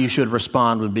how you should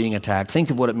respond when being attacked,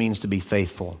 think of what it means to be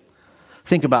faithful.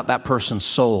 Think about that person's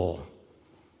soul.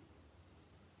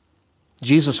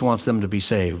 Jesus wants them to be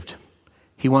saved.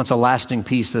 He wants a lasting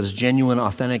peace that is genuine,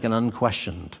 authentic, and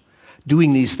unquestioned.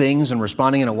 Doing these things and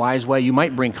responding in a wise way, you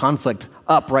might bring conflict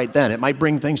up right then. It might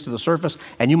bring things to the surface,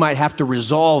 and you might have to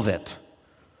resolve it.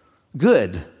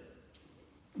 Good.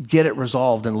 get it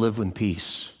resolved and live in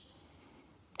peace.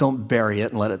 Don't bury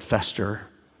it and let it fester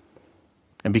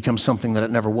and become something that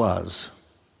it never was.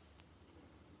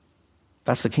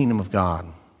 That's the kingdom of God,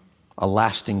 a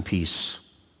lasting peace.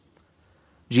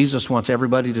 Jesus wants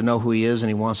everybody to know who he is, and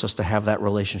he wants us to have that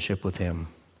relationship with him.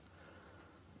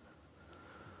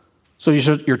 So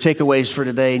your takeaways for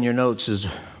today in your notes is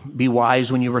be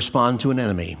wise when you respond to an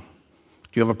enemy.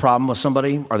 Do you have a problem with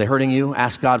somebody? Are they hurting you?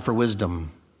 Ask God for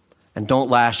wisdom. And don't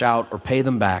lash out or pay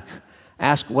them back.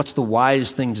 Ask, what's the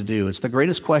wise thing to do? It's the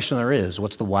greatest question there is.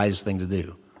 What's the wise thing to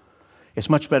do? It's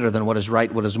much better than what is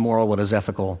right, what is moral, what is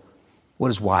ethical, what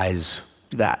is wise.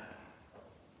 Do that.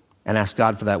 And ask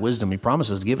God for that wisdom. He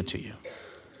promises to give it to you.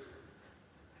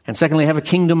 And secondly, have a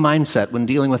kingdom mindset when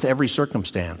dealing with every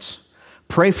circumstance.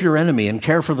 Pray for your enemy and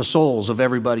care for the souls of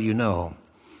everybody you know.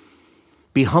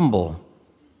 Be humble.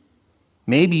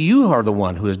 Maybe you are the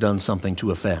one who has done something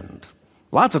to offend.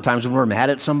 Lots of times when we're mad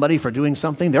at somebody for doing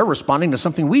something, they're responding to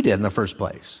something we did in the first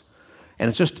place. And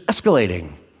it's just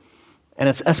escalating. And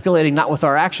it's escalating not with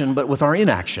our action, but with our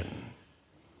inaction.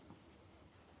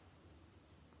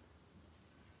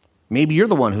 Maybe you're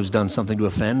the one who's done something to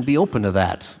offend. Be open to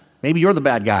that. Maybe you're the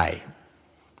bad guy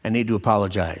and need to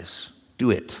apologize.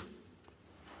 Do it.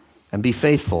 And be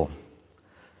faithful.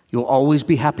 You'll always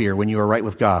be happier when you are right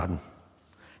with God.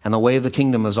 And the way of the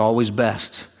kingdom is always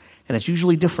best. And it's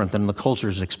usually different than the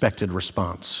culture's expected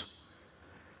response.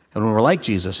 And when we're like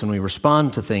Jesus and we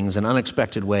respond to things in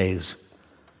unexpected ways,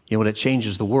 you know what? It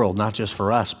changes the world, not just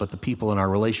for us, but the people in our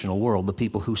relational world, the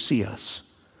people who see us.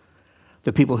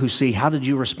 The people who see, how did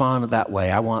you respond that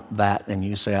way? I want that. And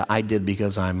you say, I did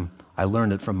because I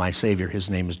learned it from my Savior. His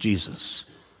name is Jesus.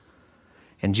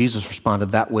 And Jesus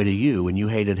responded that way to you. When you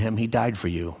hated him, he died for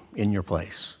you in your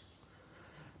place.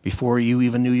 Before you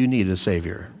even knew you needed a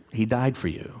Savior, he died for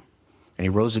you. And he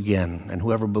rose again. And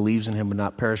whoever believes in him would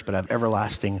not perish, but have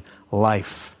everlasting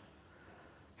life.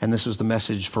 And this is the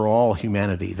message for all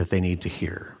humanity that they need to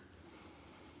hear.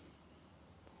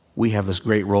 We have this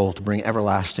great role to bring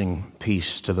everlasting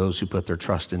peace to those who put their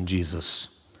trust in Jesus.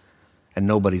 And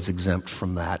nobody's exempt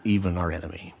from that, even our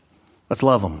enemy. Let's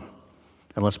love them.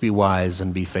 And let's be wise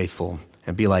and be faithful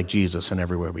and be like Jesus in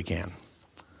everywhere we can.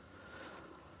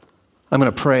 I'm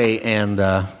going to pray, and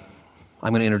I'm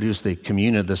going to introduce the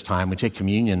communion this time. We take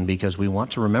communion because we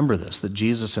want to remember this, that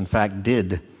Jesus, in fact,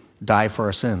 did die for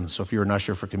our sins. So if you're an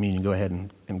usher for communion, go ahead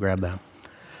and grab that.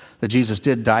 That Jesus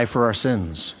did die for our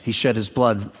sins. He shed his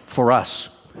blood for us.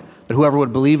 That whoever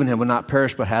would believe in him would not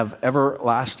perish but have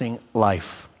everlasting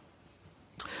life.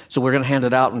 So we're going to hand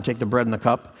it out and take the bread and the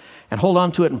cup and hold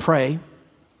on to it and pray.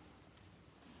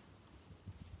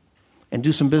 And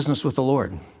do some business with the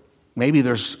Lord. Maybe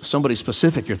there's somebody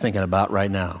specific you're thinking about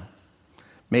right now.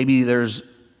 Maybe there's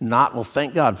not. Well,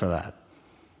 thank God for that.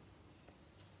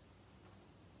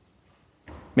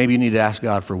 Maybe you need to ask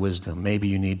God for wisdom. Maybe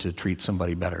you need to treat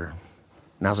somebody better.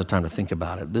 Now's the time to think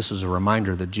about it. This is a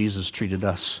reminder that Jesus treated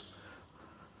us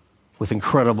with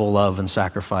incredible love and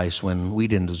sacrifice when we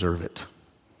didn't deserve it.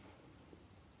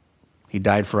 He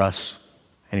died for us,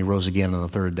 and he rose again on the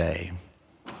third day.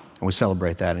 And we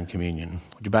celebrate that in communion.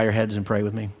 Would you bow your heads and pray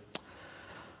with me?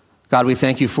 God, we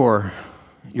thank you for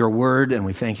your word, and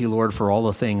we thank you, Lord, for all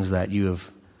the things that you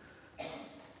have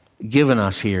given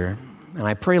us here. And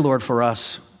I pray, Lord, for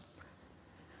us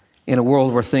in a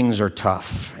world where things are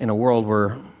tough, in a world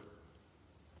where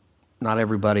not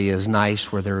everybody is nice,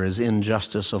 where there is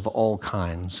injustice of all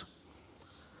kinds.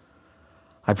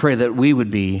 I pray that we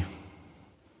would be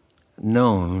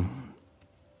known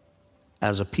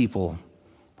as a people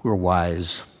who are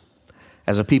wise,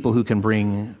 as a people who can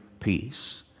bring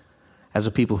peace, as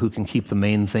a people who can keep the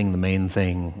main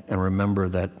thing, and remember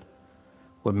that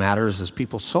what matters is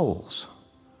people's souls,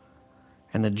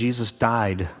 and that Jesus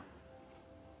died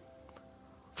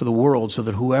for the world so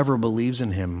that whoever believes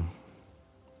in him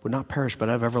would not perish but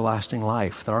have everlasting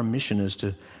life, that our mission is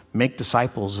to make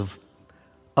disciples of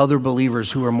other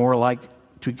believers who are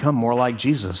to become more like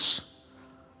Jesus,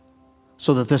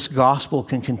 so that this gospel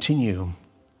can continue.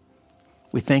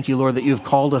 We thank you, Lord, that you've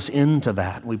called us into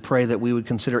that. We pray that we would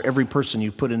consider every person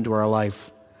you've put into our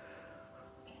life,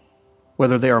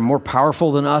 whether they are more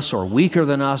powerful than us or weaker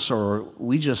than us, or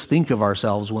we just think of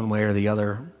ourselves one way or the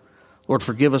other. Lord,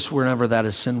 forgive us whenever that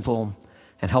is sinful,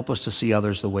 and help us to see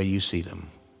others the way you see them.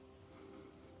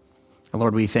 And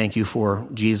Lord, we thank you for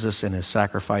Jesus and his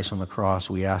sacrifice on the cross.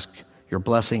 We ask your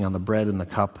blessing on the bread and the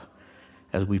cup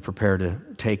as we prepare to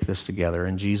take this together.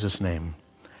 In Jesus' name,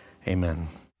 amen.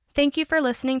 Thank you for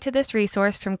listening to this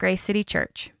resource from Grace City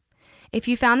Church. If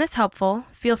you found this helpful,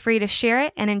 feel free to share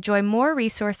it and enjoy more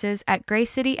resources at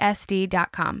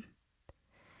gracecitysd.com.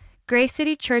 Grace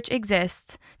City Church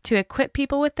exists to equip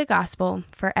people with the gospel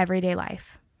for everyday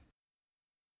life.